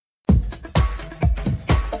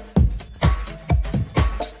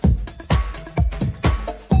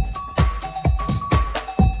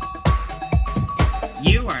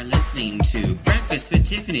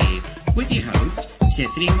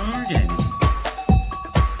Tiffany Morgan.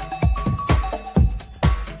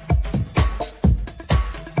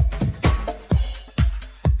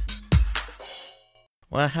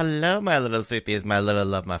 Well, hello, my little sweepies, my little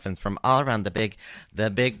love muffins from all around the big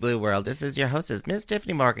blue world. This is your hostess, Miss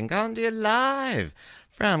Tiffany Morgan, calling to you live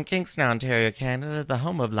from Kingston, Ontario, Canada, the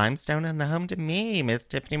home of limestone and the home to me, Miss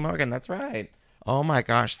Tiffany Morgan. That's right. Oh my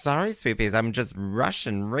gosh, sorry, sweepies. I'm just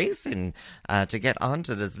racing to get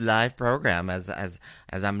onto this live program as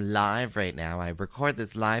I'm live right now. I record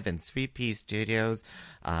this live in Sweet Pea Studios.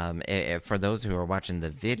 For those who are watching the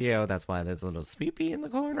video, that's why there's a little Sweet Pea in the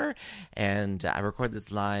corner. And I record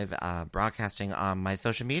this live broadcasting on my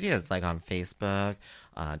social medias, like on Facebook,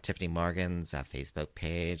 Tiffany Morgan's Facebook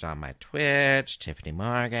page, on my Twitch, Tiffany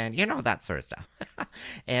Morgan, you know, that sort of stuff.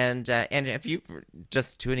 And if you're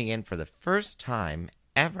just tuning in for the first time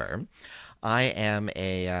ever, I am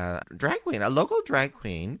a drag queen, a local drag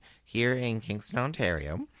queen here in Kingston,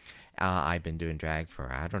 Ontario. I've been doing drag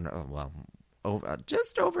for, I don't know, well,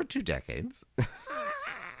 just over 2 decades.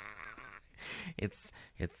 It's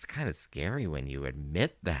kind of scary when you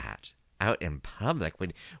admit that out in public,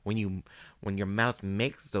 when your mouth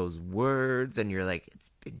makes those words and you're like, it's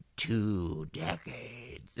been 2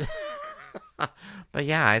 decades. But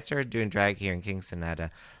yeah, I started doing drag here in Kingston at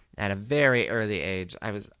a very early age.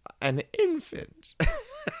 I was an infant.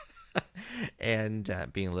 And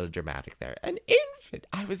being a little dramatic there. An infant.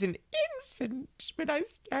 I was an infant when I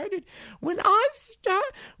started. When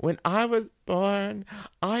I was born,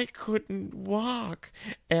 I couldn't walk.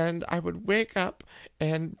 And I would wake up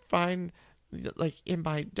and find, like, in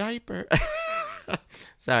my diaper.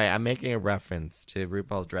 Sorry, I'm making a reference to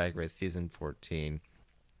RuPaul's Drag Race Season 14.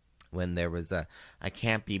 When there was a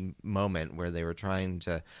campy moment where they were trying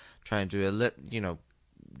to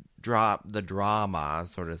drop the drama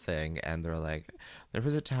sort of thing, and they're like, there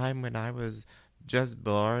was a time when I was just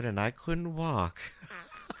bored and I couldn't walk.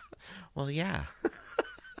 Well, yeah.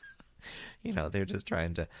 You know, they're just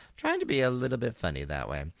trying to be a little bit funny that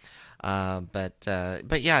way. But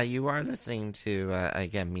yeah, you are listening to,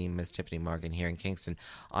 again, me, Miss Tiffany Morgan, here in Kingston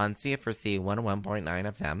on CFRC 101.9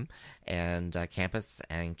 FM and Campus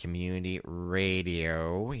and Community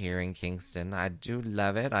Radio here in Kingston. I do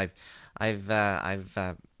love it. I've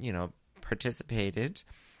participated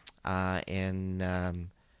in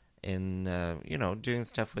doing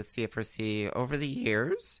stuff with CFRC over the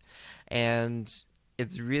years, and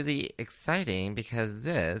it's really exciting because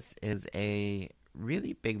this is a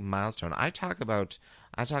really big milestone. I talk about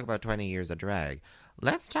 20 years of drag.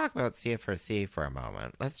 Let's talk about CFRC for a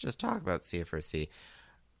moment. Let's just talk about CFRC.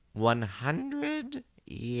 100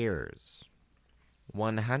 years.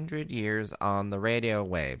 100 years on the radio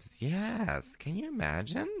waves. Yes. Can you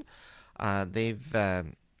imagine? They've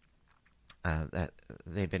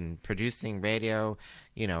been producing radio,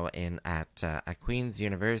 at Queen's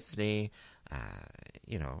University,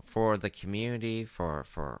 for the community for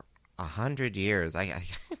 100 years.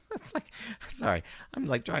 It's like, sorry, I'm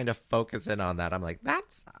like trying to focus in on that. I'm like,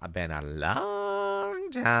 that's been a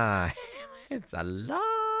long time. It's a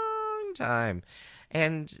long time.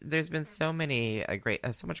 And there's been so much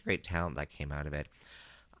great talent that came out of it.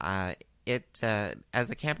 As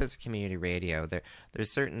a campus community radio, there's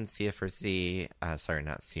certain CFRC, not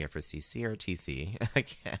CFRC, CRTC,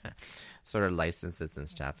 sort of licenses and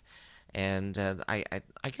stuff. And I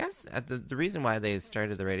guess the reason why they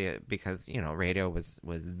started the radio, because, radio was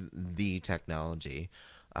the technology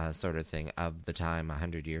sort of thing of the time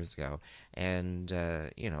 100 years ago. And,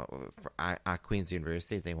 at Queen's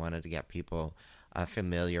University, they wanted to get people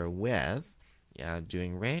familiar with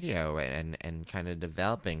doing radio and kind of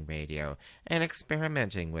developing radio and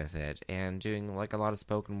experimenting with it and doing like a lot of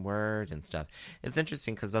spoken word and stuff. It's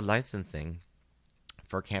interesting because the licensing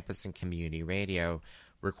for campus and community radio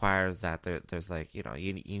requires that there's like, you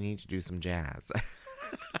need to do some jazz.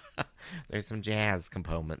 There's some jazz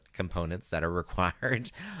components that are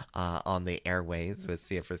required on the airwaves with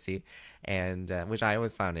CFRC, and which I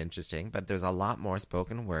always found interesting. But there's a lot more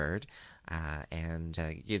spoken word, and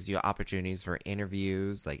gives you opportunities for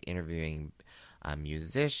interviews, like interviewing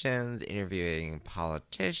musicians, interviewing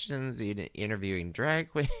politicians, interviewing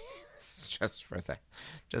drag queens, just for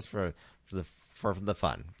the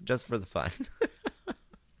fun.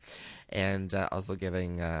 And also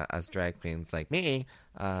giving us drag queens like me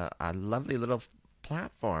a lovely little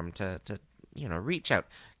platform to reach out,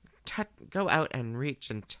 go out and reach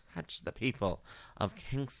and touch the people of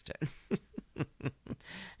Kingston.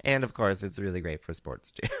 And of course, it's really great for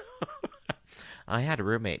sports too. I had a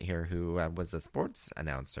roommate here who was a sports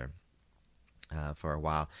announcer for a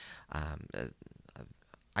while.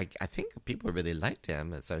 I think people really liked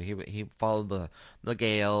him. So he followed the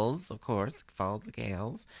Gales, of course, followed the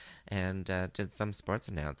Gales, and did some sports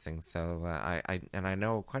announcing. So I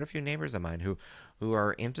know quite a few neighbors of mine who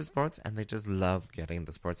are into sports, and they just love getting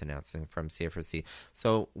the sports announcing from CFRC.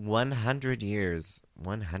 So 100 years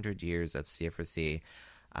of CFRC.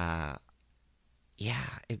 Yeah,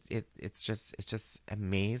 it's just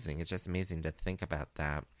amazing. It's just amazing to think about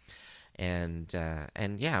that. And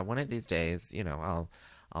yeah, one of these days,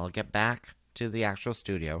 I'll get back to the actual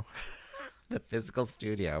studio, the physical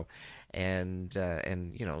studio, and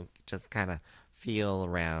just kind of feel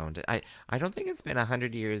around. I don't think it's been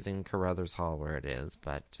 100 years in Carruthers Hall where it is,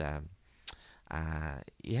 but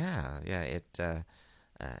yeah,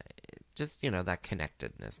 just that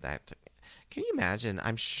connectedness. That can you imagine?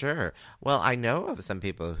 I'm sure. Well, I know of some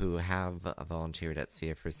people who have volunteered at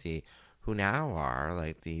CFRC who now are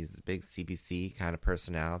like these big CBC kind of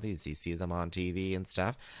personalities. You see them on TV and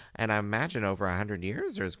stuff. And I imagine over 100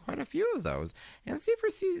 years, there's quite a few of those. And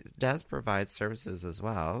CFRC does provide services as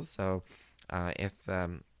well. So if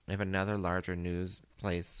another larger news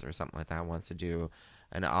place or something like that wants to do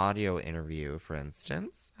an audio interview, for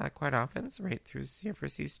instance, quite often it's right through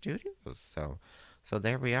CFRC Studios. So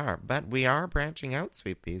there we are. But we are branching out,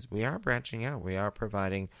 Sweet Peas. We are branching out. We are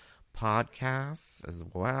providing podcasts as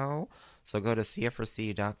well. So go to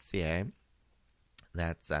cfrc.ca.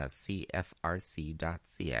 That's cfrc.ca.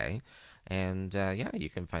 And yeah, you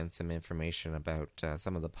can find some information about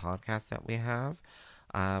some of the podcasts that we have.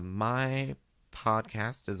 My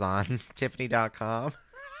podcast is on tiffany.com.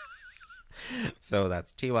 So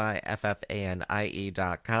that's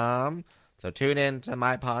tyffanie.com. So tune in to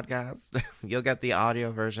my podcast. You'll get the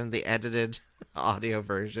audio version, the edited audio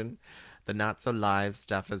version. The not so live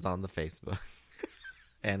stuff is on the Facebook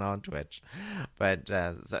and on Twitch. But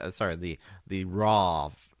sorry, the raw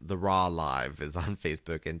live is on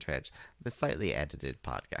Facebook and Twitch. The slightly edited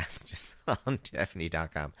podcast is on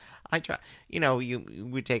tiffany.com. I try,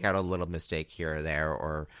 we take out a little mistake here or there,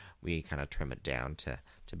 or we kind of trim it down to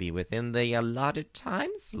be within the allotted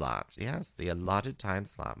time slot. Yes, the allotted time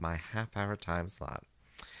slot, my half-hour time slot.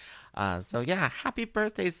 So yeah, happy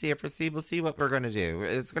birthday, CFRC. We'll see what we're going to do.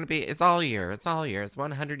 It's all year. It's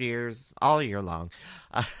 100 years, all year long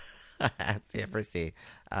at CFRC.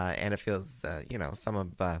 And it feels, some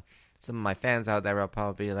of my fans out there will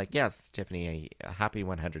probably be like, yes, Tiffany, a happy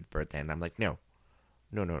 100th birthday. And I'm like, no,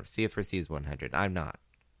 CFRC is 100. I'm not.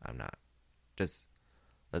 Just,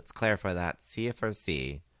 let's clarify that.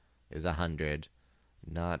 CFRC is 100,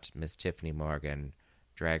 not Miss Tiffany Morgan,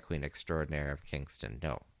 drag queen extraordinaire of Kingston.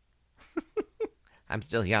 No. I'm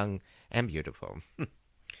still young and beautiful.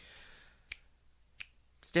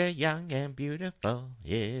 Stay young and beautiful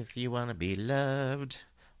if you want to be loved.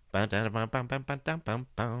 Anyway,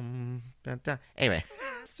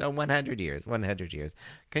 so 100 years.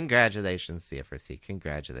 Congratulations, CFRC.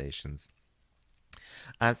 Congratulations.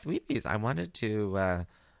 Sweeties, I wanted to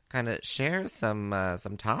kind of share some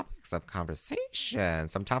topics of conversation.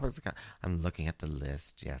 I'm looking at the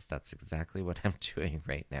list. Yes, that's exactly what I'm doing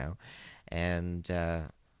right now. And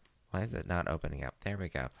why is it not opening up? There we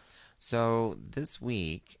go. So this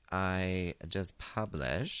week, I just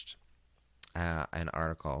published an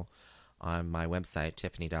article on my website,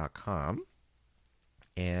 tiffany.com,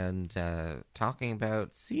 and talking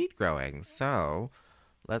about seed growing. So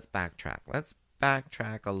let's backtrack. Let's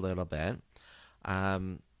backtrack a little bit.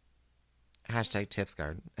 Hashtag Tiff's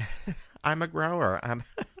Garden. I'm a grower. I'm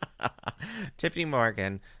Tiffany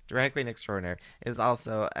Morgan, drag queen extraordinaire, is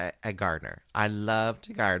also a gardener. I love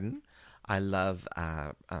to garden. I love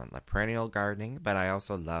perennial gardening, but I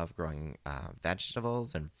also love growing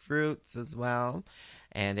vegetables and fruits as well.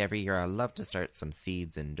 And every year I love to start some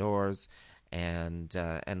seeds indoors. And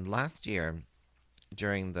last year,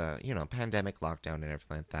 during the pandemic lockdown and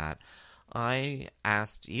everything like that, I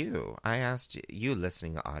asked you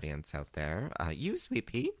listening audience out there, you Sweet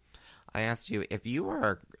Pea, I asked you if you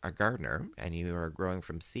are a gardener and you are growing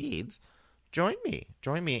from seeds, join me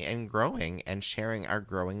in growing and sharing our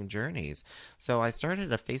growing journeys. So I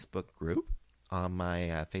started a Facebook group on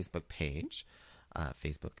my Facebook page,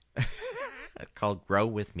 called Grow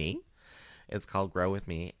With Me. It's called Grow With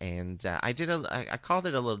Me, and I called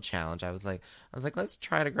it a little challenge. I was like, let's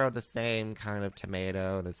try to grow the same kind of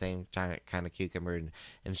tomato, the same kind of cucumber,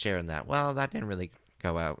 and sharing that. Well, that didn't really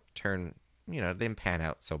didn't pan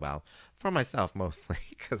out so well for myself mostly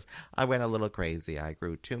because I went a little crazy. I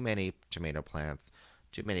grew too many tomato plants,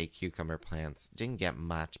 too many cucumber plants. Didn't get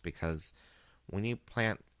much because when you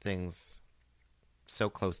plant things so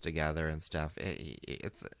close together and stuff,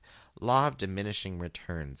 it's a law of diminishing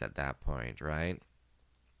returns at that point, right?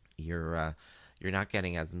 You're you're not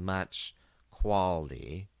getting as much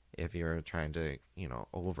quality if you're trying to,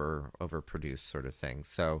 overproduce sort of thing.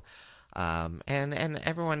 So, and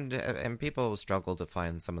everyone and people struggle to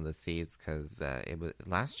find some of the seeds because it was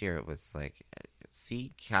last year. It was like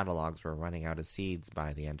seed catalogs were running out of seeds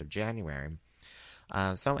by the end of January.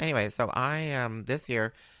 So anyway, so I this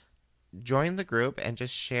year join the group and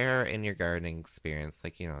just share in your gardening experience.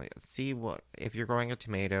 Like, see what if you're growing a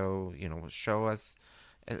tomato, show us,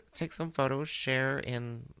 take some photos, share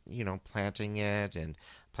in, planting it and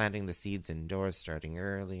planting the seeds indoors, starting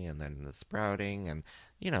early, and then the sprouting, and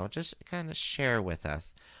just kind of share with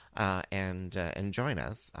us. And join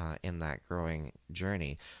us in that growing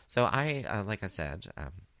journey. So I, like I said,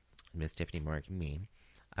 Miss Tiffany Morgan, me,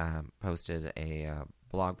 posted a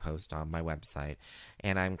blog post on my website,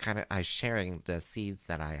 and I'm sharing the seeds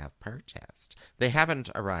that I have purchased. They haven't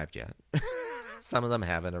arrived yet. Some of them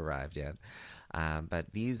haven't arrived yet,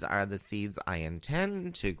 but these are the seeds I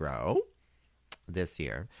intend to grow this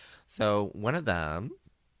year. So one of them,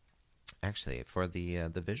 actually, for the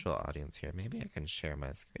visual audience here, maybe I can share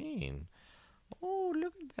my screen. Oh,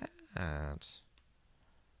 look at that.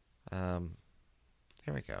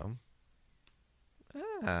 There we go.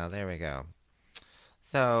 There we go.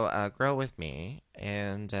 So, grow with me,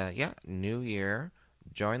 and new year.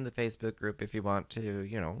 Join the Facebook group if you want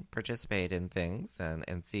to, participate in things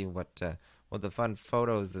and see what the fun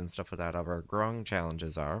photos and stuff of that of our growing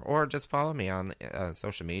challenges are, or just follow me on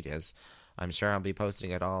social medias. I'm sure I'll be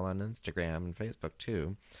posting it all on Instagram and Facebook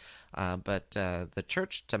too. But the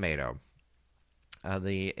church tomato,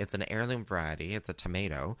 it's an heirloom variety. It's a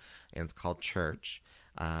tomato, and it's called Church.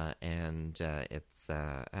 It's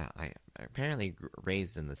apparently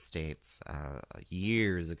raised in the States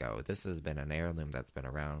years ago. This has been an heirloom that's been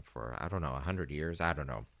around for, 100 years. I don't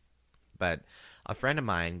know. But a friend of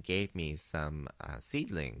mine gave me some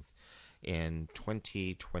seedlings in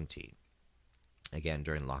 2020. Again,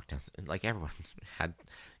 during lockdowns, like everyone had,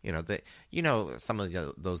 some of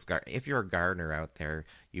those, if you're a gardener out there,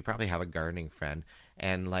 you probably have a gardening friend,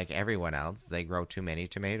 and like everyone else, they grow too many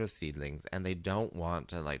tomato seedlings, and they don't want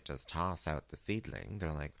to just toss out the seedling.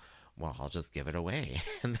 They're like, well, I'll just give it away.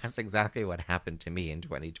 And that's exactly what happened to me in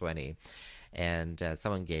 2020. And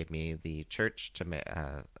someone gave me the church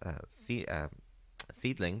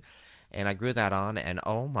seedling, and I grew that on, and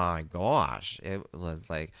oh my gosh, it was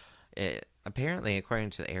like, apparently, according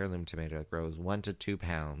to the heirloom tomato, it grows 1 to 2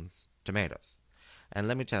 pounds tomatoes. And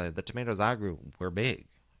let me tell you, the tomatoes I grew were big.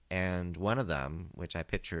 And one of them, which I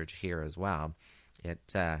pictured here as well,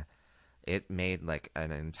 it made like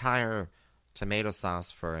an entire tomato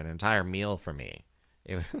sauce for an entire meal for me.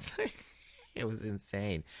 It was it was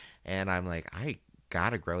insane. And I'm like, I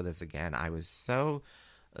gotta grow this again. I was so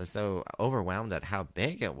overwhelmed at how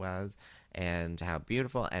big it was and how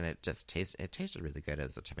beautiful, and it tasted really good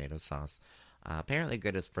as a tomato sauce. Apparently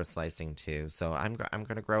good as for slicing too. So I'm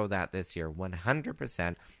going to grow that this year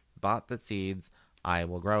 100%. Bought the seeds. I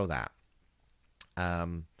will grow that.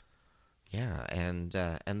 And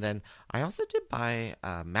then I also did buy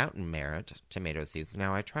Mountain Merit tomato seeds.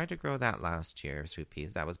 Now I tried to grow that last year, sweet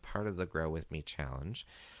peas. That was part of the Grow With Me challenge.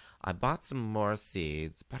 I bought some more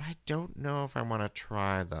seeds, but I don't know if I want to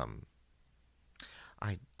try them.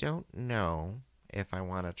 I don't know if I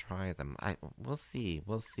want to try them. We'll see.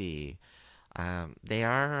 They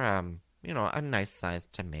are, a nice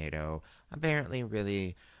sized tomato. Apparently,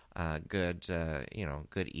 really good,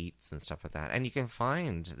 good eats and stuff like that. And you can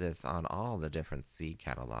find this on all the different seed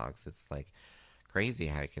catalogs. It's like crazy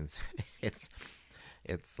how you can.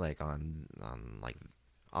 It's like on like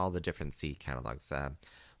all the different seed catalogs.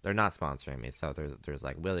 They're not sponsoring me, so there's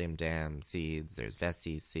like William Dam seeds, there's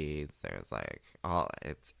Vessi seeds, there's like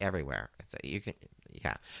it's everywhere.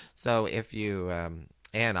 So if you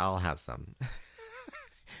and I'll have some,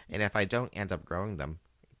 and if I don't end up growing them,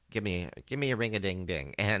 give me a ring a ding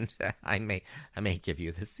ding, and I may give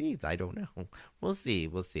you the seeds. I don't know. We'll see.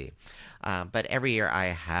 But every year I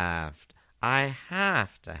have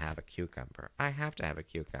to have a cucumber.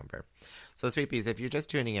 So, sweet peas, if you're just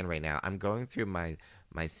tuning in right now, I'm going through my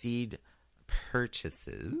seed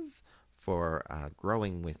purchases for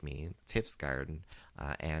Growing With Me, Tiff's Garden,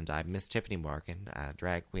 and I'm Miss Tiffany Morgan,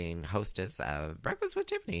 drag queen, hostess of Breakfast with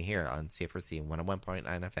Tiffany here on CFRC 101.9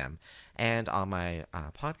 FM and on my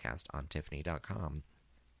podcast on Tiffany.com.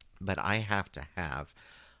 But I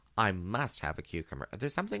must have a cucumber.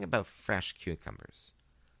 There's something about fresh cucumbers.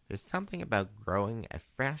 There's something about growing a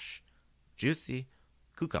fresh, juicy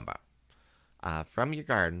cucumber from your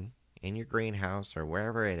garden, in your greenhouse, or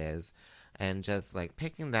wherever it is, and just like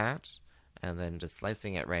picking that and then just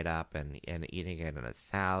slicing it right up and eating it in a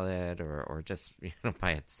salad or just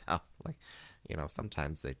by itself. Like,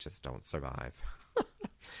 sometimes they just don't survive.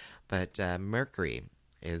 But Mercury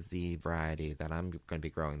is the variety that I'm going to be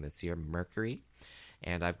growing this year, Mercury.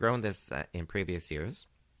 And I've grown this in previous years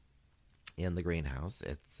in the greenhouse.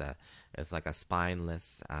 It's like a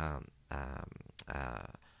spineless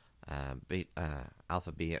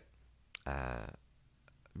alpha beta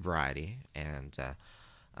variety, and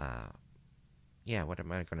yeah, what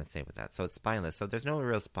am I going to say with that? So it's spineless, so there's no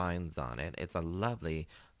real spines on it. It's a lovely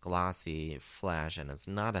glossy flesh, and it's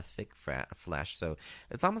not a thick flesh, so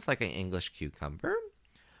it's almost like an English cucumber.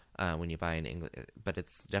 When you buy an English, but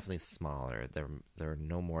it's definitely smaller. They're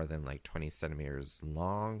no more than like 20 centimeters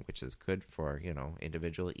long, which is good for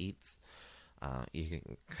individual eats. You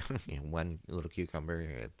can one little cucumber,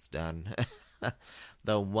 it's done.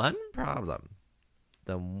 The one problem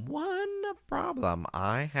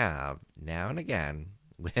I have now and again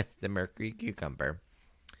with the Mercury cucumber,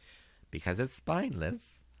 because it's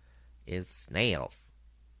spineless, is snails.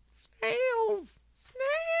 Snails.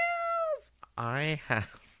 I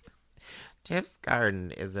have Tiff's garden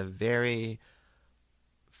is a very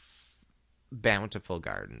bountiful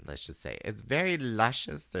garden, let's just say. It's very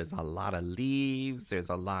luscious. There's a lot of leaves. There's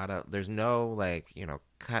no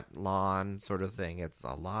cut lawn sort of thing. It's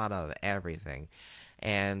a lot of everything.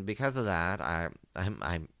 And because of that,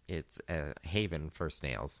 it's a haven for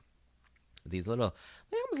snails. These little,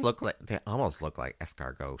 they almost look like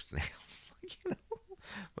escargot snails,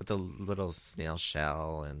 with the little snail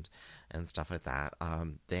shell and stuff like that.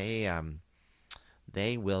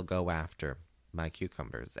 They will go after my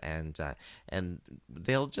cucumbers, and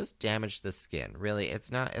they'll just damage the skin. Really,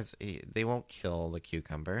 they won't kill the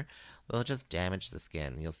cucumber. They'll just damage the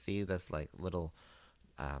skin. You'll see this like little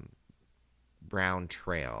brown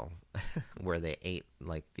trail where they ate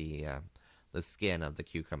like the skin of the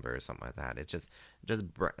cucumber or something like that. It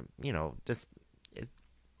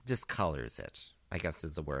discolors it, I guess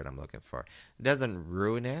is the word I'm looking for. It doesn't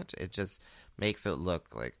ruin it. It just makes it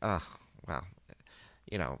look like, oh, well,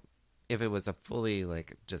 if it was a fully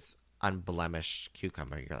like just unblemished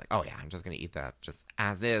cucumber, you're like, oh yeah, I'm just going to eat that just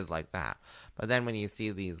as is like that. But then when you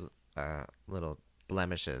see these little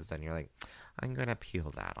blemishes, then you're like, I'm going to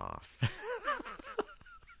peel that off.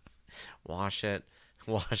 Wash it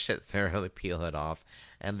thoroughly, peel it off,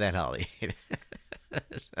 and then I'll eat it.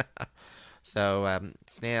 So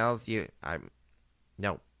snails,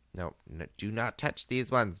 no, do not touch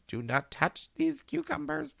these ones. Do not touch these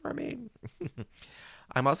cucumbers for me.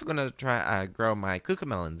 I'm also going to try grow my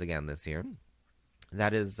cucamelons again this year.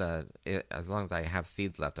 That is, as long as I have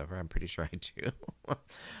seeds left over, I'm pretty sure I do.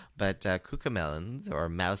 But cucamelons, or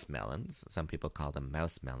mouse melons, some people call them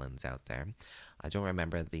mouse melons out there. I don't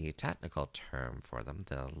remember the technical term for them,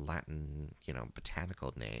 the Latin,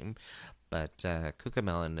 botanical name. But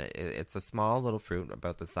cucamelon, it's a small little fruit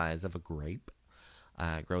about the size of a grape.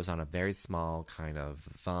 It grows on a very small kind of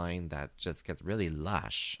vine that just gets really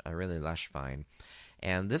lush, a really lush vine.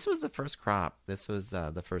 And this was the first crop. This was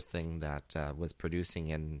the first thing that was producing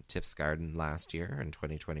in Tiff's garden last year in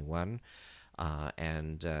 2021. I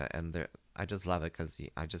just love it because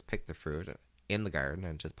I just pick the fruit in the garden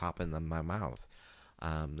and just pop in my mouth.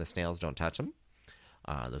 The snails don't touch them.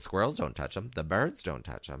 The squirrels don't touch them. The birds don't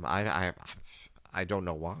touch them. I don't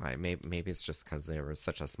know why. Maybe it's just because they were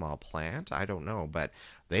such a small plant. I don't know, but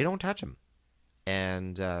they don't touch them.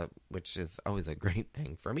 And which is always a great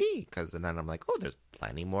thing for me, because then I'm like, oh, there's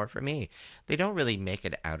plenty more for me. They don't really make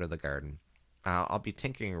it out of the garden. I'll be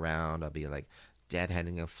tinkering around. I'll be like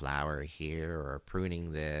deadheading a flower here, or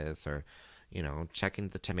pruning this, or checking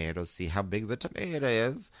the tomatoes, see how big the tomato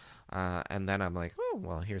is. And then I'm like, oh,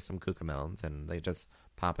 well, here's some cucamelons, and they just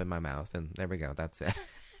pop in my mouth, and there we go. That's it.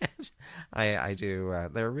 I do.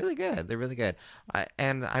 They're really good. They're really good.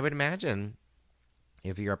 And I would imagine,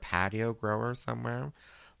 if you're a patio grower somewhere,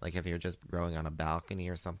 like if you're just growing on a balcony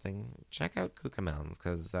or something, check out cucamelons,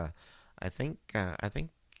 because I think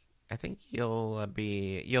you'll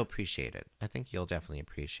appreciate it. I think you'll definitely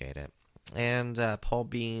appreciate it. And pole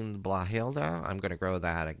bean Blahilda, I'm going to grow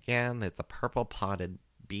that again. It's a purple podded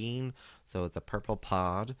bean, so it's a purple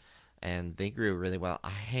pod, and they grew really well.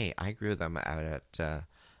 I grew them out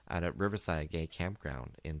at Riverside Gay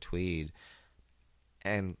Campground in Tweed,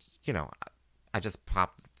 and I just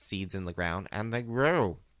popped seeds in the ground, and they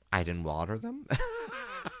grew. I didn't water them.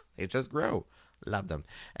 They just grew. Love them.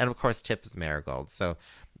 And, of course, Tiff's marigolds. So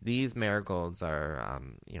these marigolds are,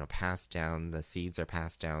 passed down. The seeds are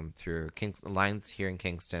passed down through lines here in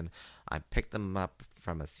Kingston. I picked them up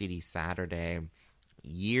from a Seedy Saturday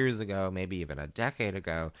years ago, maybe even a decade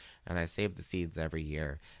ago, and I save the seeds every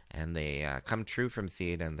year. And they come true from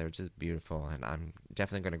seed, and they're just beautiful. And I'm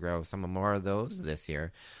definitely going to grow some more of those this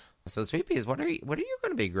year. So, Sweet Peas, what are you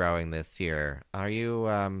going to be growing this year? Are you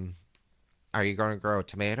going to grow a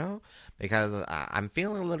tomato? Because I'm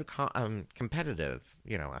feeling a little competitive.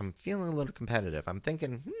 I'm feeling a little competitive. I'm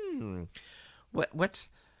thinking, what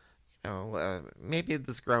maybe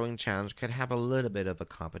this growing challenge could have a little bit of a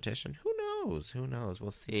competition. Who knows? Who knows?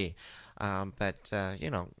 We'll see. But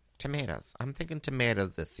tomatoes. I'm thinking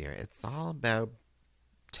tomatoes this year. It's all about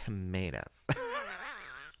tomatoes.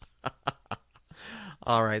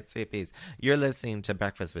 All right, sweet peas. You're listening to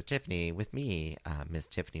Breakfast with Tiffany with me, Miss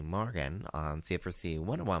Tiffany Morgan, on CFRC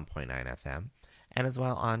 101.9 FM, and as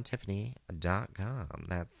well on Tiffany.com.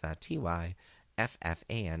 That's TYFFANIE.com.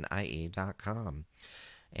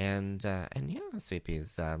 And yeah, sweet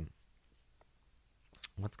peas.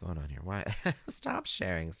 What's going on here? Why? Stop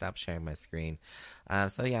sharing my screen.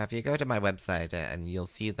 So yeah, if you go to my website and you'll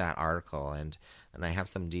see that article, and I have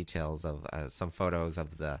some details of some photos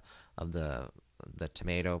of the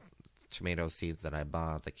tomato seeds that I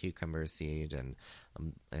bought, the cucumber seed and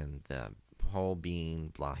the pole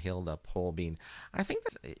bean, Blahilda pole bean. I think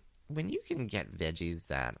that's, when you can get veggies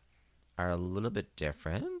that are a little bit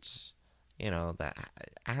different, that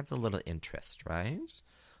adds a little interest, right?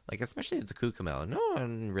 Like, especially the cucamelon. No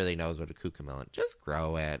one really knows what a cucamelon. Just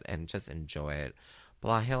grow it and just enjoy it.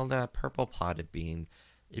 Blahilda, purple potted bean.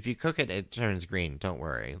 If you cook it, it turns green. Don't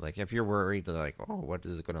worry. Like, if you're worried, like, oh, what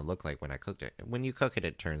is it going to look like when I cooked it? When you cook it,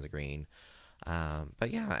 it turns green. But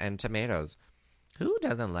yeah, and tomatoes. Who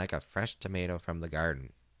doesn't like a fresh tomato from the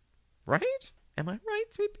garden? Right? Am I right,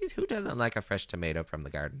 sweet peas? Who doesn't like a fresh tomato from the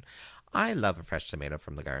garden? I love a fresh tomato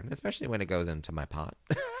from the garden, especially when it goes into my pot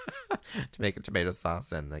to make a tomato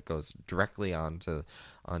sauce, and it goes directly onto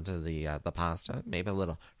the pasta. Maybe a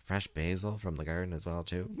little fresh basil from the garden as well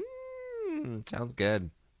too. Sounds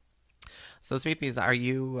good. So, sweet peas, are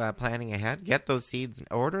you planning ahead? Get those seeds.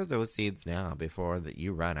 Order those seeds now before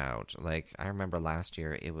you run out. Like, I remember last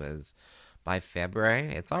year, it was by February.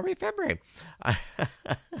 It's already February.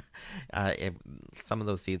 Some of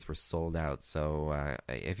those seeds were sold out. So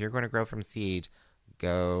if you're going to grow from seed,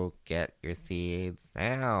 go get your seeds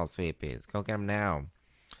now, sweet peas. Go get them now.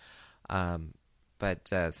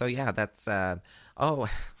 So yeah, that's oh,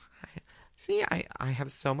 see, I have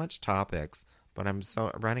so much topics, but I'm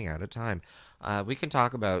so running out of time. We can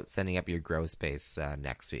talk about setting up your grow space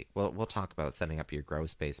next week. We'll talk about setting up your grow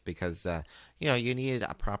space because you need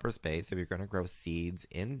a proper space if you're going to grow seeds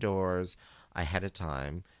indoors ahead of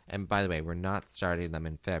time. And by the way, we're not starting them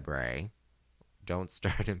in February. Don't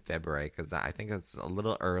start in February because I think it's a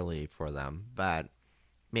little early for them, but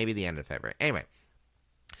maybe the end of February. Anyway,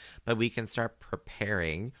 but we can start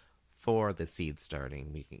preparing for the seed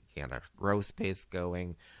starting. We can get our grow space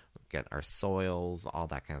going, get our soils, all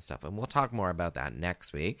that kind of stuff. And we'll talk more about that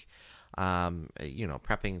next week.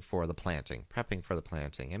 Prepping for the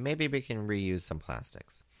planting. And maybe we can reuse some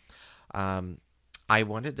plastics. I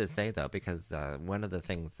wanted to say, though, because one of the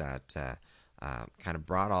things that kind of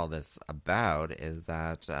brought all this about is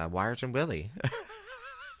that Wyerton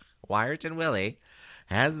Willie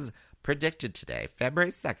has predicted today,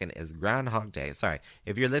 February 2nd, is Groundhog Day. Sorry,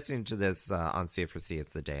 if you're listening to this on CFRC,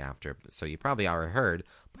 it's the day after, so you probably already heard,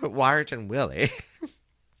 but Wyerton Willie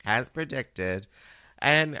has predicted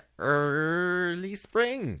an early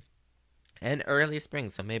spring.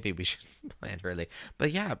 So maybe we should plant early.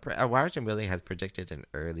 But yeah, Wyerton Willie has predicted an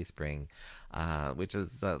early spring, which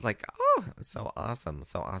is so awesome.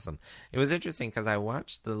 It was interesting because I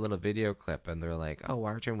watched the little video clip and they're like, oh,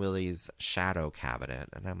 Wyerton Willie's shadow cabinet.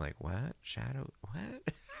 And I'm like, what?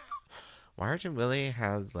 What? Wyerton Willie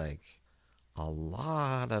has like a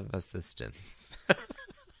lot of assistants.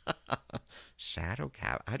 Shadow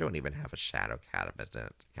cabinet. I don't even have a shadow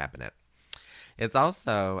cabinet. It's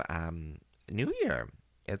also New Year.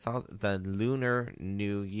 It's all the Lunar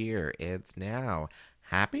New Year. It's now.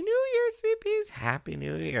 Happy New Year, sweet peas! Happy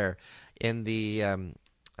New Year. In the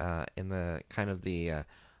kind of the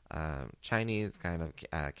Chinese kind of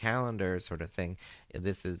calendar sort of thing,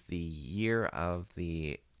 this is the year of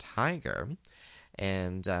the tiger.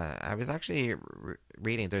 And I was actually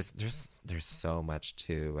reading. There's so much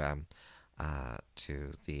to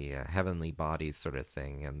the heavenly bodies sort of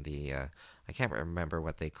thing, and the I can't remember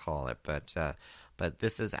what they call it, but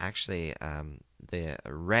this is actually the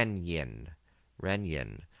Ren Yin,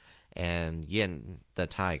 and Yin the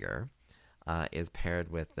tiger is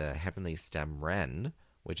paired with the heavenly stem Ren,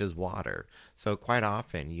 which is water. So quite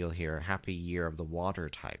often you'll hear "Happy Year of the Water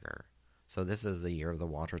Tiger." So this is the year of the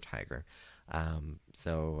water tiger. And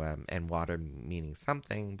water meaning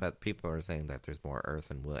something, but people are saying that there's more earth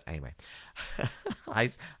and wood. Anyway, I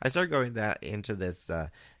started going into this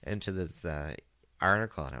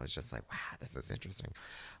article, and I was just like, wow, this is interesting.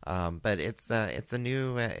 But it's a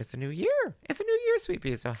new year. It's a new year, Sweet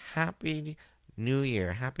Pea. So happy New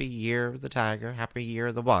Year, happy year of the tiger, happy year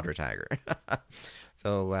of the water tiger.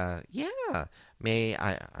 So yeah, may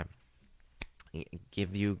I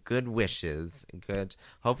give you good wishes. Good.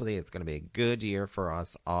 Hopefully, it's going to be a good year for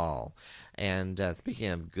us all. And speaking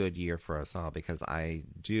of good year for us all, because I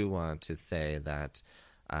do want to say that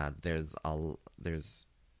there's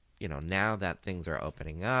now that things are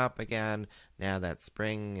opening up again, now that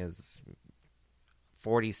spring is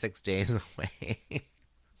 46 days away.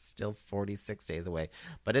 Still 46 days away,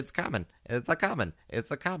 but it's coming. It's a coming.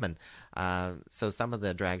 So some of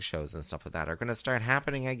the drag shows and stuff like that are going to start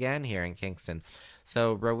happening again here in Kingston.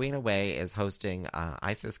 So Rowena Way is hosting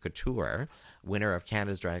Isis Couture, winner of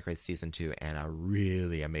Canada's Drag Race Season 2, and a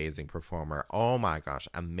really amazing performer. Oh my gosh,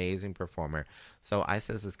 amazing performer. So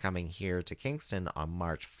Isis is coming here to Kingston on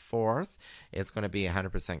March 4th. It's going to be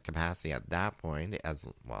 100% capacity at that point, as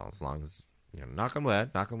long as, knock on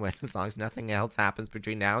wood, as long as nothing else happens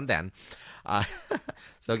between now and then.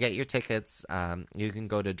 So get your tickets. You can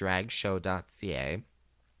go to dragshow.ca.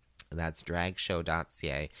 That's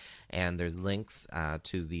dragshow.ca. And there's links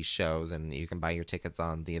to these shows, and you can buy your tickets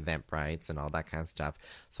on the Eventbrite and all that kind of stuff.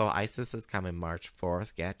 So Isis is coming March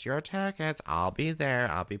 4th. Get your tickets. I'll be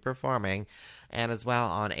there. I'll be performing. And as well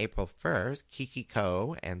on April 1st, Kiki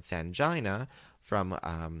Ko and Sangina from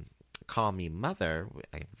Call Me Mother,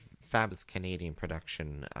 fabulous Canadian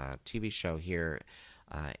production TV show here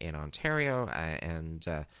in Ontario, and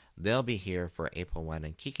they'll be here for April 1.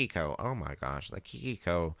 And Kiki Ko, oh my gosh, like Kiki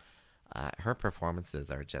Ko, her performances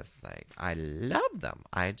are just like, I love them.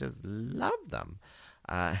 I just love them.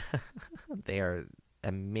 They are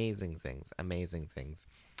amazing things.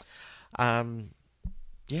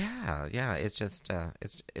 Yeah, it's just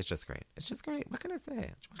great. It's just great. What can I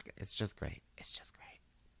say? It's just great. Just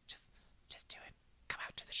do it. Come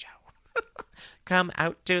out to the show. Come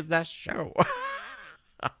out to the show.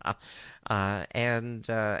 And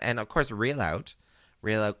of course, Real Out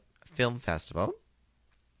Film Festival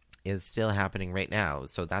is still happening right now.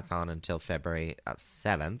 So that's on until February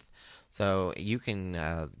 7th. So you can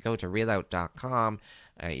go to realout.com.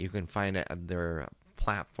 You can find their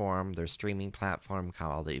platform, their streaming platform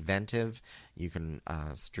called Eventive. You can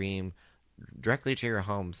stream directly to your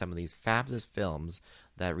home some of these fabulous films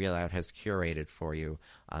that Real Out has curated for you.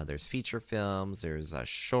 There's feature films, there's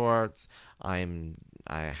shorts. I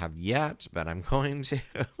have yet, but I'm going to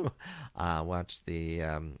watch the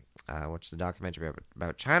documentary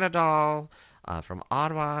about China Doll from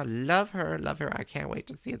Ottawa. Love her. I can't wait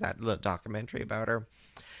to see that little documentary about her.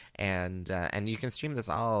 And you can stream this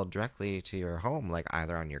all directly to your home, like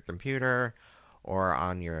either on your computer or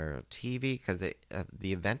on your TV, because the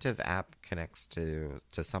Eventive app connects to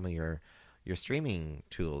some of your streaming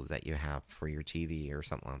tools that you have for your TV or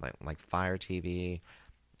something like Fire TV,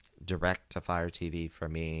 Direct to Fire TV for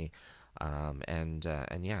me, and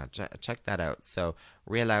yeah, check that out. So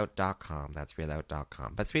realout.com, that's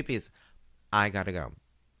realout.com. But Sweet Peas, I gotta go.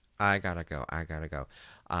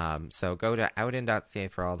 So go to outin.ca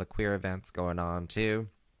for all the queer events going on too,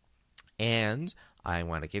 and I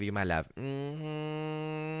want to give you my love.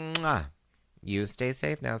 Mwah. You stay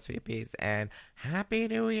safe now, Sweet Peas, and Happy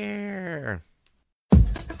New Year!